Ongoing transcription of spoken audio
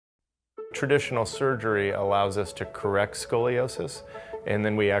Traditional surgery allows us to correct scoliosis, and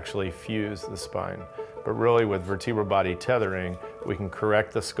then we actually fuse the spine. But really with vertebral body tethering, we can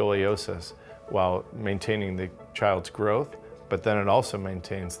correct the scoliosis while maintaining the child's growth, but then it also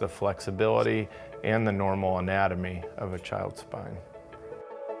maintains the flexibility and the normal anatomy of a child's spine.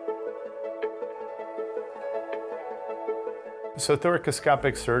 So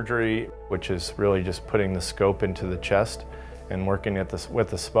thoracoscopic surgery, which is really just putting the scope into the chest and working with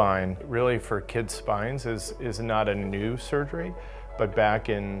the spine, really for kids' spines is not a new surgery, but back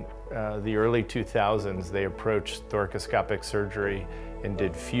in the early 2000s, they approached thoracoscopic surgery and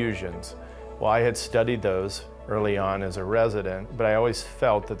did fusions. Well, I had studied those early on as a resident, but I always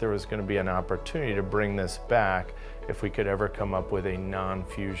felt that there was going to be an opportunity to bring this back if we could ever come up with a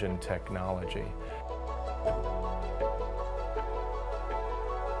non-fusion technology.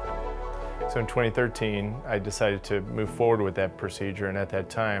 So in 2013, I decided to move forward with that procedure, and at that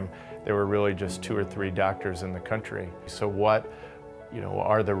time, there were really just 2 or 3 doctors in the country. So what,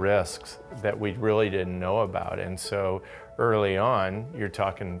 are the risks that we really didn't know about? And so early on, you're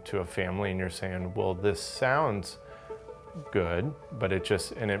talking to a family and you're saying, well, this sounds good, but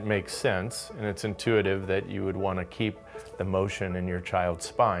it makes sense, and it's intuitive that you would want to keep the motion in your child's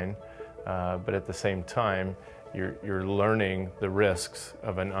spine, but at the same time, you're learning the risks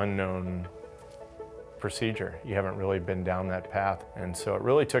of an unknown procedure. You haven't really been down that path. And so it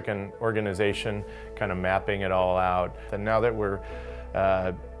really took an organization kind of mapping it all out. And now that we're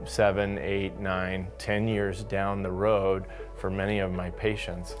 7, 8, 9, 10 years down the road for many of my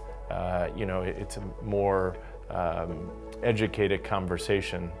patients, it's a more educated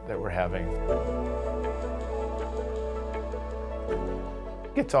conversation that we're having.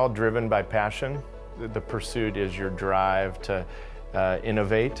 It's all driven by passion. The pursuit is your drive to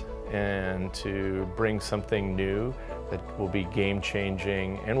innovate and to bring something new that will be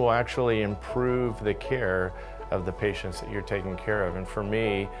game-changing and will actually improve the care of the patients that you're taking care of. And for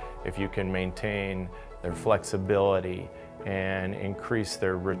me, if you can maintain their flexibility and increase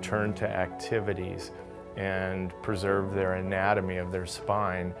their return to activities and preserve their anatomy of their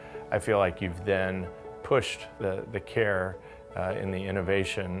spine, I feel like you've then pushed the care in the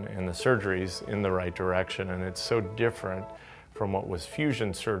innovation and the surgeries in the right direction. And it's so different from what was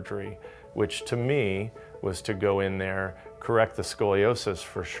fusion surgery, which to me was to go in there, correct the scoliosis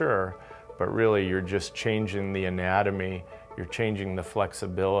for sure, but really you're just changing the anatomy, you're changing the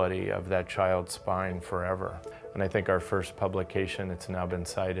flexibility of that child's spine forever. And I think our first publication, it's now been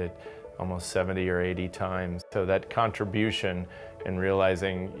cited almost 70 or 80 times. So that contribution in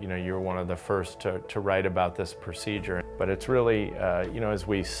realizing, you're one of the first to write about this procedure. But it's really, as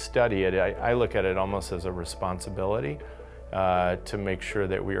we study it, I look at it almost as a responsibility to make sure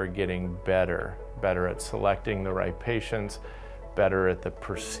that we are getting better at selecting the right patients, better at the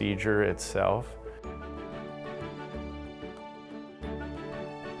procedure itself.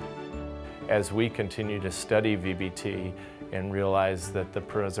 As we continue to study VBT and realize that the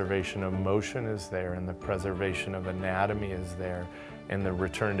preservation of motion is there and the preservation of anatomy is there and the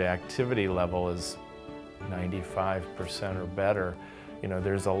return to activity level is 95% or better,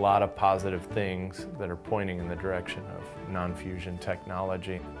 there's a lot of positive things that are pointing in the direction of non-fusion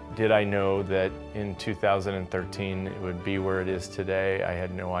technology. Did I know that in 2013 it would be where it is today? I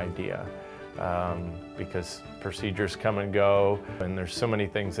had no idea. Because procedures come and go, and there's so many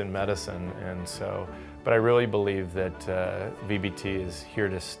things in medicine, but I really believe that VBT is here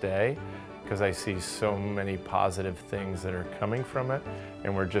to stay, because I see so many positive things that are coming from it,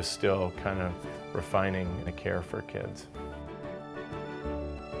 and we're just still kind of refining the care for kids.